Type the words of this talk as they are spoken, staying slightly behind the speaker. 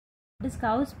Does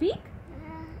cow speak?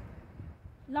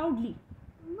 Loudly.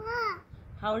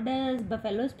 How does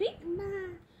buffalo speak?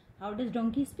 How does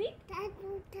donkey speak?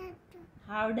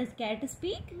 How does cat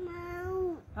speak?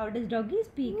 How does doggy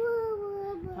speak?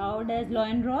 How does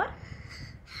lion roar?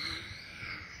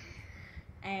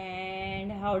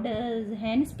 And how does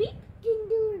hen speak?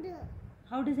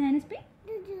 How does hen speak?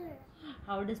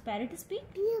 How does parrot speak?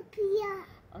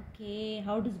 Okay.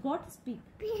 How does goat speak?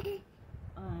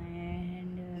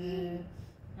 And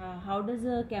how does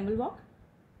a camel walk?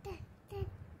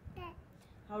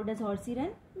 How does horsey run?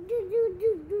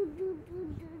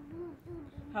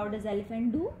 How does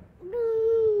elephant do?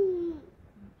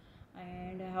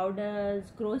 And how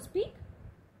does crow speak?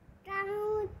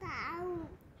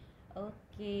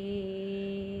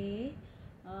 Okay.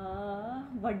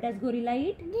 What does gorilla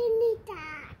eat?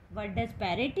 What does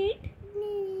parrot eat?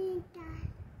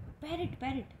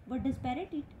 Parrot. What does parrot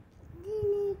eat?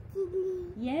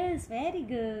 Yes, very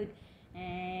good.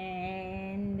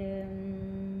 And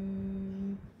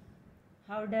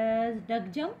how does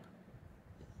duck jump?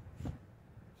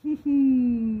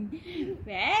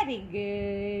 Very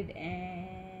good. And